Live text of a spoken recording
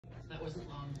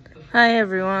Hi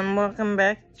everyone, welcome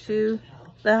back to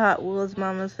the Hot Wheels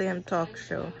Mama's Fam Talk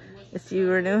Show. If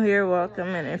you are new here, welcome,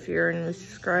 and if you're a new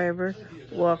subscriber,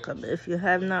 welcome. If you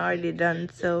have not already done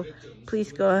so,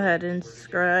 please go ahead and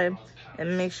subscribe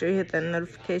and make sure you hit that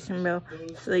notification bell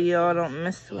so y'all don't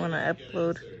miss when I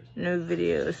upload new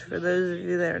videos. For those of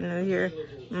you that are new here,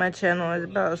 my channel is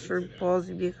about cerebral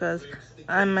palsy because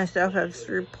I myself have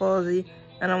cerebral palsy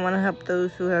and I want to help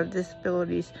those who have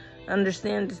disabilities.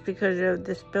 Understand, just because you have a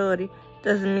disability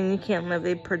doesn't mean you can't live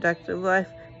a productive life,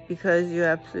 because you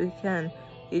absolutely can.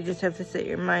 You just have to set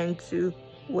your mind to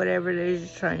whatever it is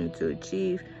you're trying to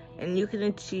achieve, and you can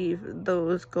achieve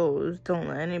those goals. Don't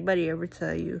let anybody ever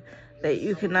tell you that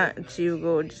you cannot achieve a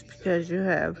goal just because you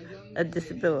have a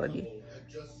disability.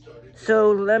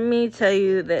 So let me tell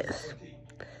you this.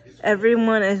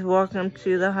 Everyone is welcome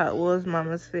to the Hot Wheels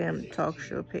Mama's Fam Talk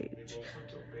Show page.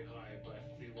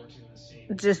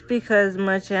 Just because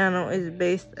my channel is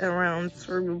based around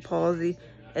cerebral palsy,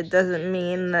 it doesn't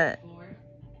mean that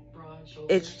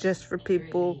it's just for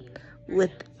people with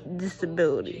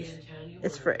disabilities.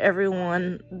 It's for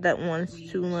everyone that wants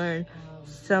to learn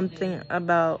something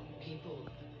about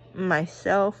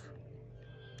myself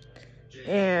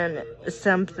and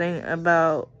something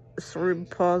about cerebral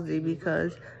palsy,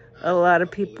 because a lot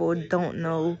of people don't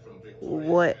know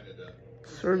what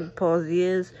cerebral palsy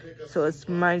is. So it's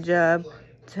my job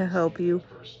to help you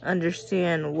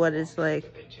understand what it's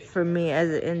like for me as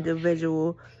an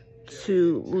individual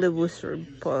to live with cerebral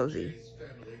palsy.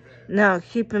 Now,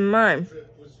 keep in mind,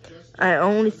 I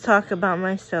only talk about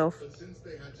myself.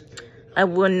 I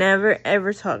will never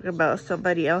ever talk about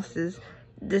somebody else's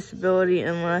disability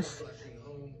unless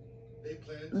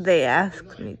they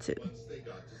ask me to.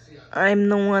 I'm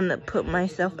the one that put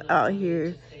myself out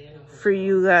here for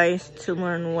you guys to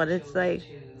learn what it's like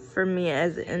for me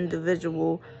as an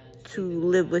individual to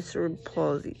live with cerebral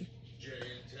palsy.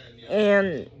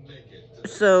 And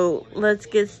so let's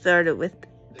get started with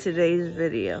today's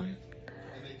video.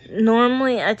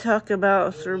 Normally I talk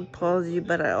about cerebral palsy,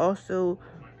 but I also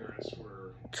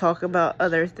talk about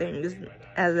other things,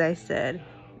 as I said,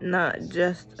 not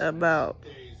just about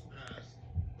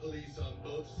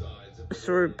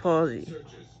cerebral palsy.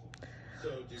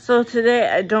 So today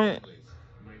I don't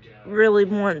really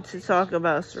want to talk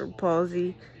about cerebral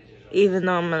palsy, even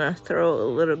though I'm going to throw a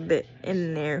little bit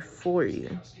in there for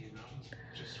you.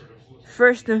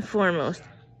 First and foremost,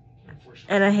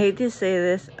 and I hate to say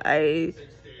this, I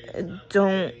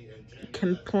don't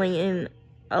complain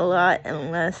a lot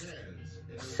unless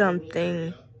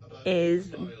something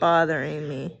is bothering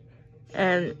me.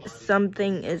 And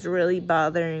something is really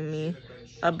bothering me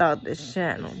about this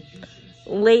channel.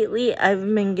 Lately, I've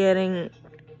been getting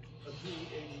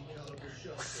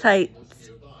sites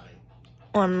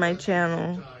on my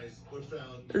channel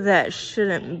that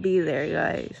shouldn't be there,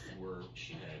 guys.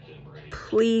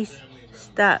 Please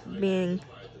stop being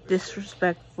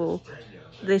disrespectful.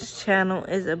 This channel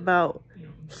is about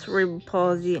cerebral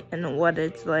palsy and what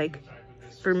it's like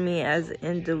for me as an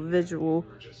individual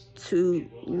to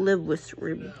live with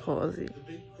cerebral palsy.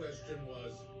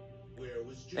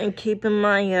 And keep in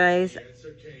mind, guys,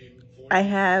 I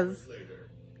have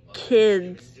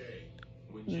kids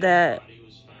that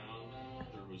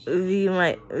view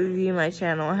my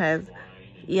channel. I have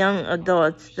young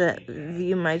adults that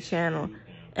view my channel,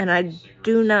 and I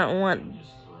do not want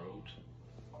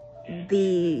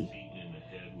the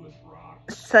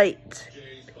site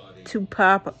to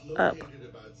pop up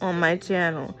on my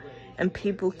channel and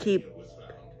people keep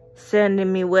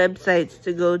sending me websites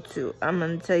to go to. I'm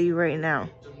going to tell you right now,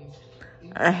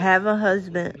 I have a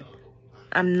husband.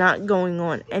 I'm not going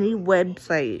on any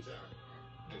website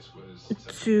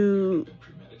to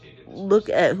look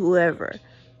at whoever.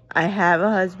 I have a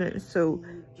husband, so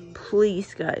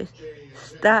please, guys,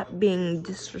 stop being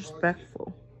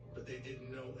disrespectful.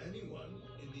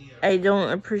 I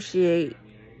don't appreciate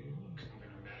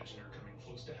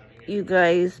you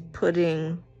guys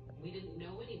putting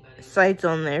sites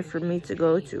on there for me to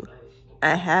go to.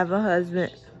 I have a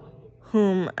husband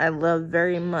whom I love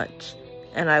very much,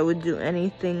 and I would do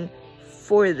anything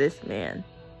for this man.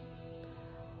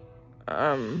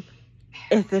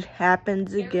 If it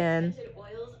happens again,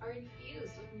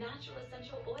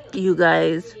 you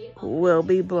guys will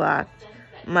be blocked.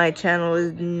 My channel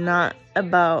is not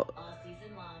about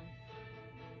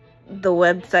the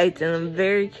websites, and I'm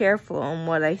very careful on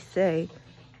what I say,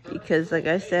 because like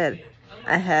I said,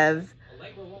 I have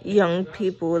young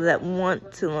people that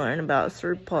want to learn about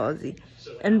cerebral palsy.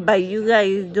 And by you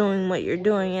guys doing what you're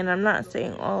doing, and I'm not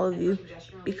saying all of you,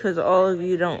 because all of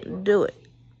you don't do it,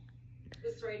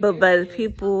 but by the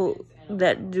people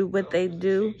that do what they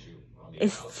do,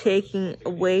 is taking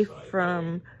away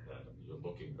from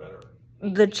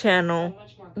the channel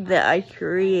that I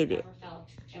created.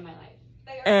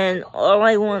 And all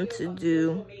I want to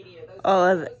do, all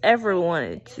I've ever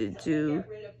wanted to do,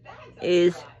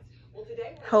 is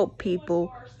help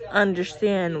people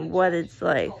understand what it's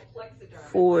like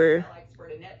for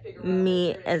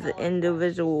me as an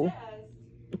individual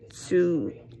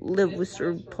to live with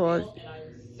cerebral palsy.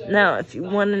 Now, if you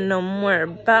want to know more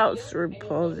about cerebral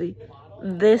palsy,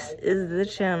 this is the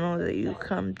channel that you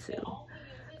come to.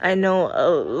 I know a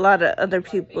lot of other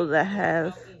people that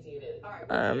have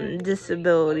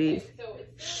disabilities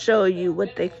show you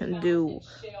what they can do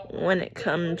when it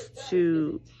comes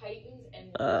to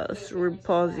cerebral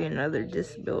palsy and other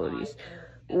disabilities,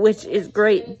 which is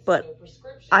great, but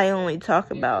I only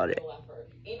talk about it.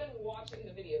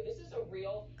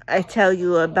 I tell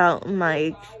you about my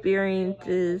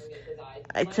experiences,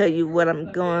 I tell you what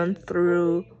I'm going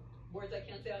through,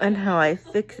 and how I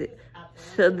fix it.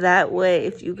 So that way,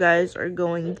 if you guys are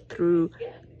going through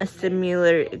a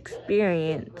similar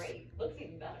experience,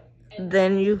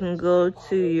 then you can go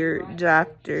to your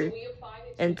doctor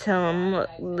and tell them, look,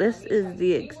 this is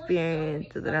the experience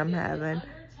that I'm having,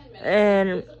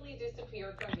 and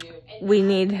we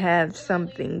need to have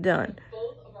something done.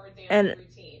 And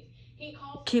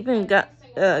keep in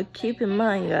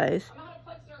mind, guys,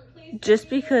 just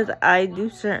because I do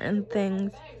certain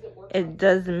things, it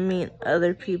doesn't mean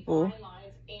other people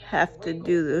have to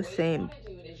do the same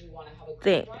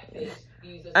things.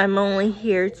 I'm only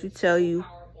here to tell you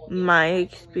my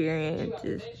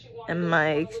experiences, and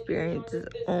my experiences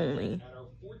only.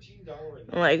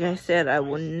 Like I said, I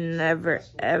will never,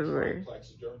 ever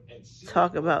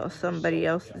talk about somebody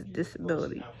else's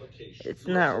disability. It's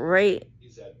not right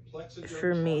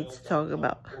for me to talk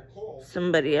about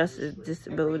somebody else's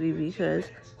disability because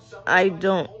I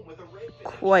don't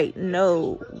quite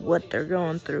know what they're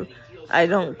going through. I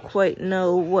don't quite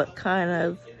know what kind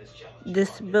of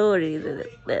disability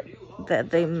that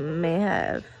they may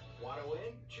have.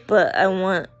 But I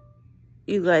want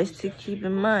you guys to keep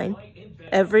in mind,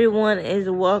 everyone is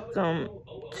welcome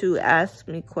to ask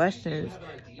me questions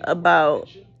about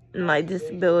my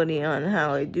disability on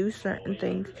how I do certain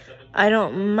things. I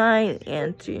don't mind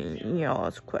answering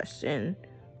y'all's question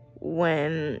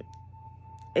when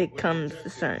it comes to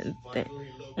certain thing,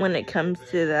 when it comes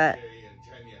to that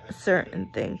certain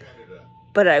thing.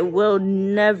 But I will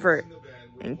never,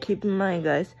 and keep in mind,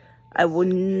 guys, I will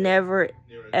never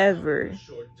ever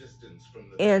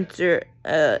answer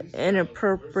an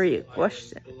inappropriate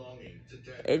question.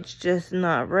 It's just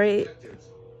not right.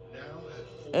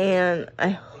 And I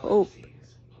hope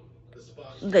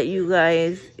that you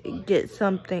guys get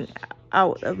something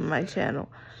out of my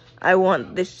channel. I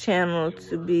want this channel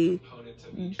to be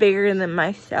bigger than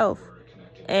myself,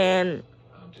 and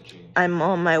I'm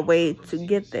on my way to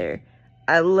get there.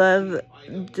 I love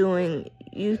doing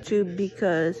YouTube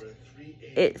because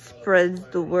it spreads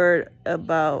the word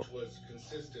about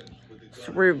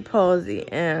cerebral palsy,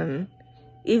 and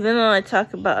even though I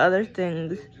talk about other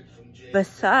things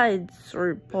besides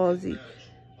cerebral palsy,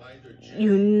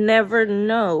 you never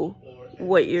know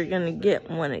what you're gonna get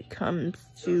when it comes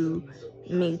to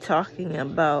me talking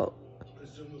about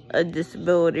a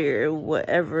disability or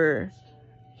whatever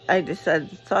I decided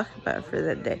to talk about for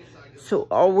that day. So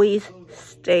always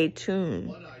stay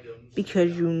tuned,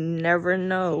 because you never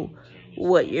know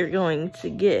what you're going to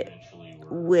get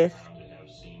with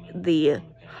the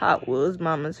Hot Wheels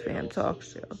Mama's Fan Talk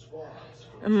Show.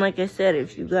 And like I said,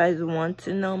 if you guys want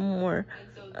to know more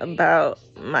about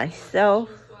myself,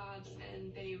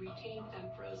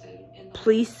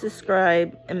 please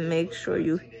subscribe and make sure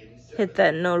you hit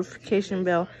that notification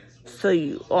bell so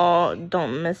you all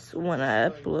don't miss when I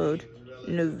upload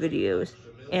new videos.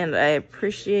 And I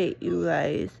appreciate you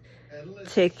guys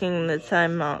taking the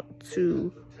time out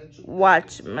to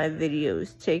watch my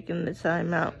videos, taking the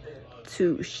time out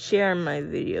to share my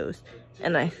videos.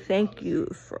 And I thank you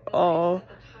for all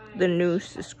the new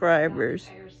subscribers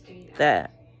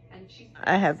that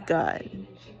I have gotten.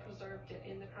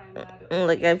 And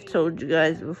like I've told you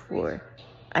guys before,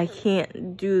 I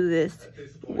can't do this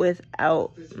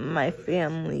without my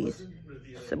family's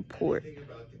support.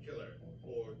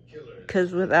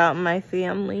 Because without my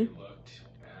family,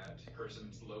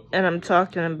 and I'm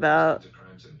talking about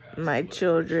my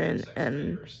children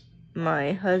and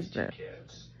my husband,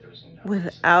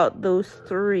 without those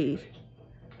three,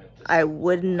 I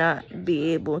would not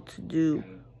be able to do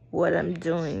what I'm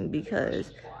doing,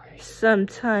 because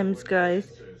sometimes,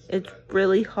 guys, it's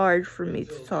really hard for me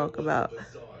to talk about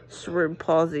cerebral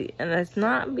palsy, and it's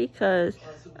not because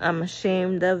I'm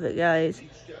ashamed of it, guys.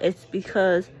 It's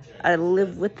because I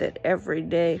live with it every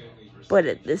day. But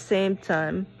at the same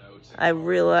time, I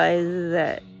realize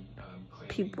that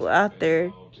people out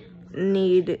there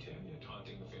need,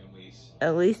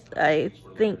 at least I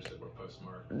think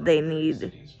they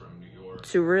need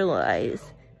to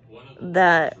realize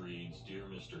that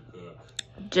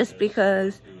just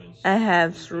because I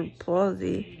have cerebral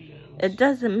palsy, it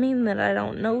doesn't mean that I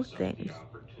don't know things.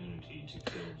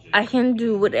 I can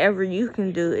do whatever you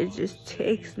can do. It just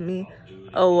takes me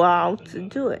a while to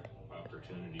do it.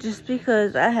 Just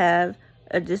because I have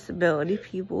a disability,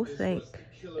 people think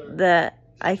that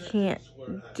I can't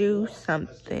do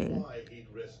something.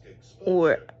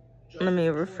 Or, let me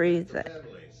rephrase that.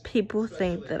 People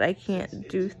think that I can't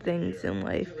do things in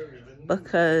life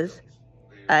because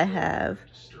I have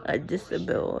a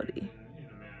disability.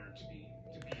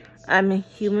 I'm a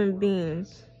human being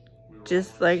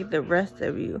just like the rest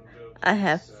of you. I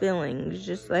have feelings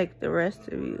just like the rest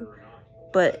of you.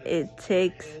 But it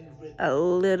takes a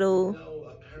little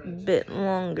bit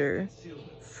longer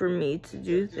for me to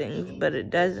do things, but it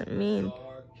doesn't mean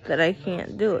that I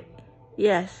can't do it.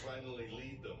 Yes,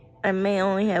 I may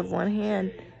only have one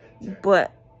hand,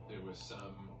 but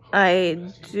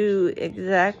I do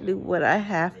exactly what I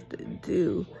have to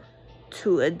do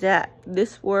to adapt.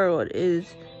 This world is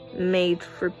made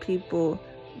for people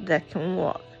that can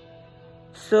walk.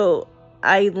 So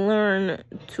I learn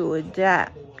to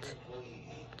adapt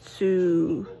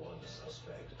to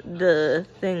the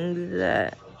things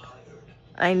that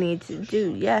I need to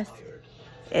do. Yes,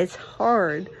 it's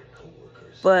hard,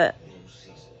 but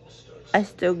I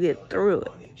still get through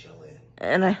it.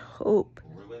 And I hope,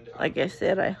 like I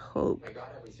said, I hope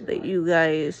that you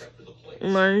guys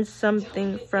learn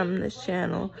something from this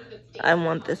channel. I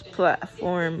want this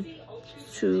platform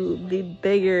to be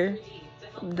bigger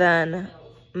than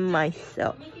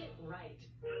myself.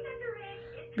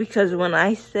 Because when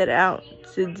I set out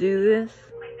to do this,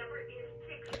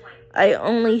 I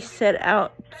only set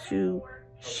out to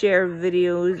share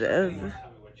videos of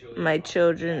my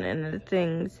children and the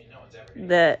things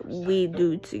that we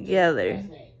do together.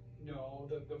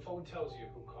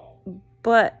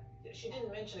 But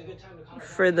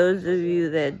for those of you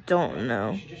that don't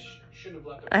know,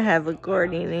 I have a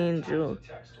guardian angel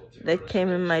that came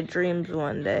in my dreams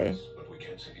one day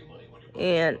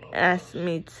and asked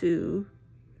me to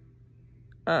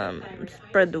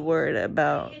spread the word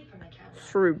about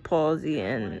cerebral palsy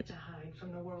and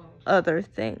other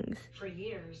things.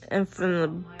 And from the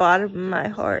bottom of my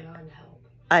heart,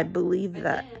 I believe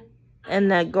that. And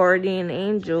that guardian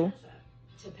angel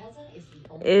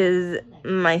is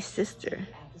my sister.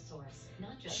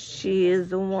 She is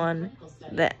the one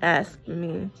that asked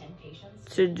me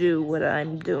to do what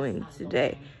I'm doing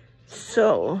today.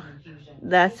 So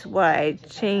that's why I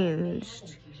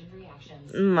changed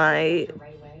my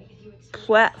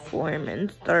platform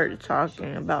and started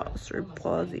talking about cerebral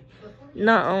palsy.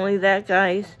 Not only that,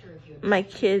 guys, my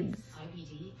kids,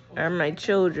 or my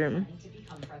children,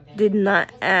 did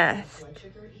not ask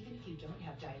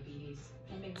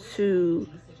to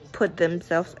put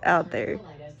themselves out there.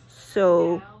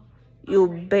 So you'll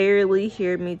barely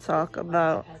hear me talk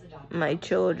about my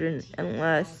children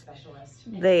unless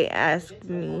they ask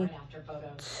me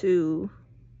to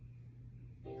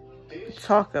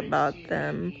talk about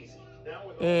them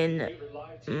in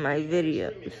my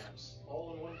videos.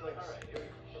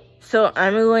 So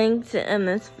I'm going to end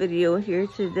this video here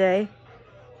today.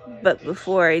 But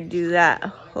before I do that, I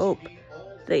hope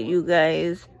that you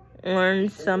guys learn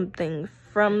something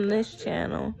from this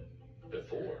channel.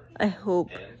 I hope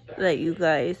that you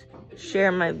guys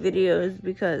share my videos,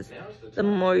 because the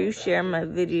more you share my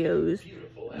videos,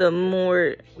 the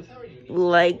more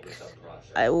likes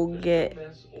I will get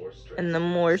and the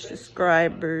more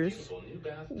subscribers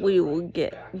we will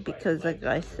get, because like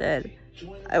I said,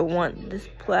 I want this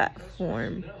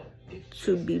platform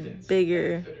to be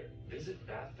bigger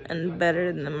and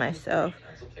better than myself,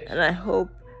 and I hope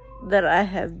that I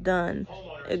have done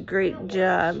a great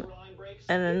job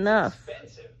and enough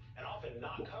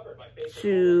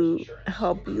to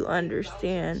help you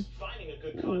understand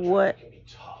what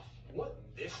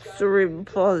cerebral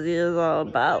palsy is all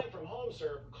about.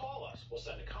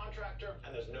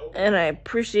 And I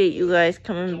appreciate you guys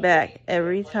coming back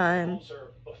every time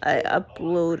I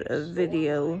upload a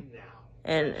video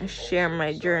and share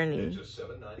my journey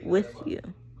with you.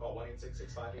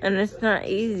 And it's not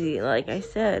easy, like I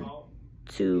said,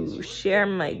 to share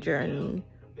my journey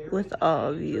with all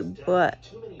of you, but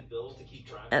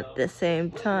at the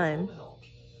same time,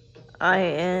 I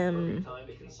am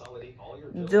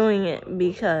doing it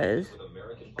because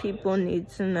people need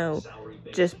to know.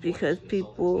 Just because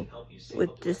people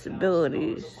with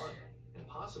disabilities.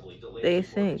 They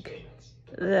think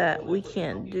that we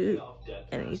can't do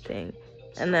anything.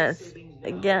 And that's,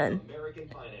 again,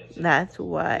 that's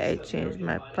why I changed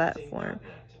my platform.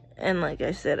 And like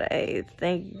I said, I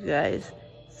thank you guys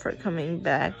for coming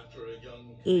back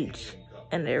each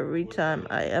and every time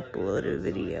I upload a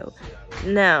video.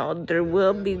 Now, there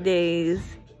will be days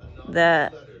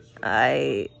that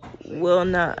I will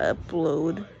not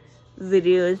upload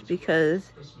videos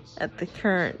because at the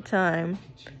current time,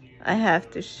 I have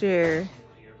to share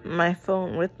my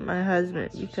phone with my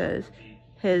husband because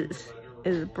his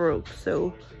is broke.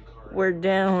 So we're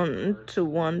down to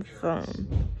one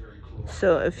phone.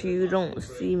 So if you don't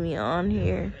see me on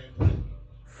here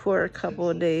for a couple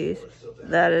of days,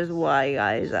 that is why,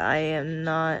 guys. I am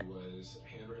not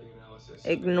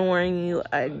ignoring you.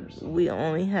 We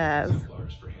only have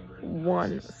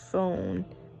one phone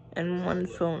and one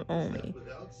phone only.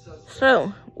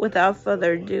 So without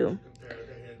further ado,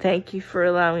 thank you for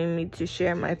allowing me to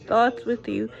share my thoughts with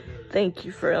you. Thank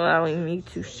you for allowing me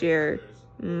to share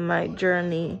my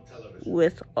journey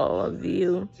with all of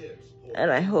you.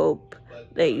 And I hope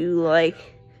that you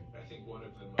like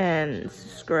and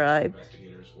subscribe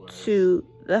to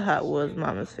the Hot Wheels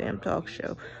Mama's Fam Talk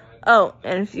Show. Oh,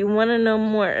 and if you want to know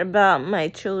more about my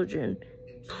children,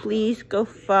 please go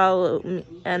follow me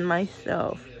and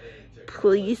myself.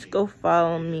 Please go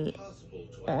follow me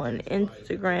on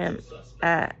Instagram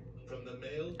at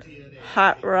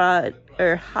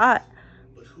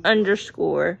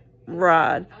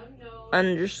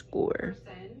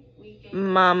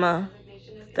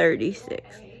hot_rod_mama36.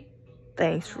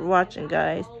 Thanks for watching,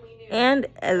 guys. And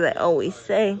as I always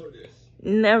say,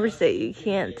 never say you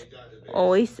can't,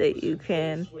 always say you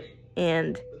can,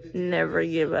 and never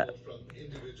give up.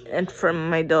 And from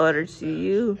my daughter to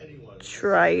you,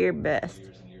 try your best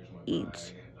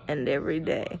each and every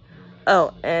day.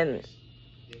 Oh, and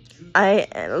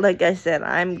like I said,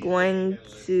 I'm going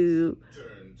to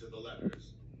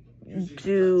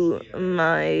do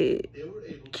my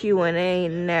Q&A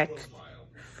next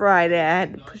Friday. I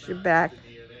had to push it back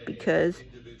because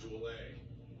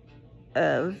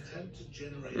of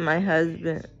my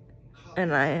husband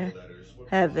and I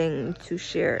having to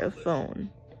share a phone.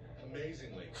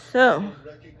 So,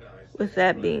 with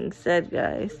that being said,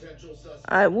 guys,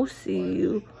 I will see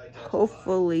you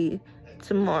hopefully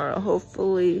tomorrow.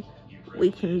 Hopefully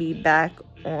we can be back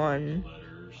on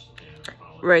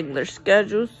regular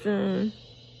schedule soon.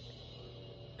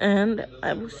 And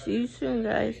I will see you soon,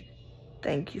 guys.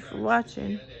 Thank you for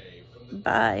watching.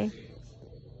 Bye.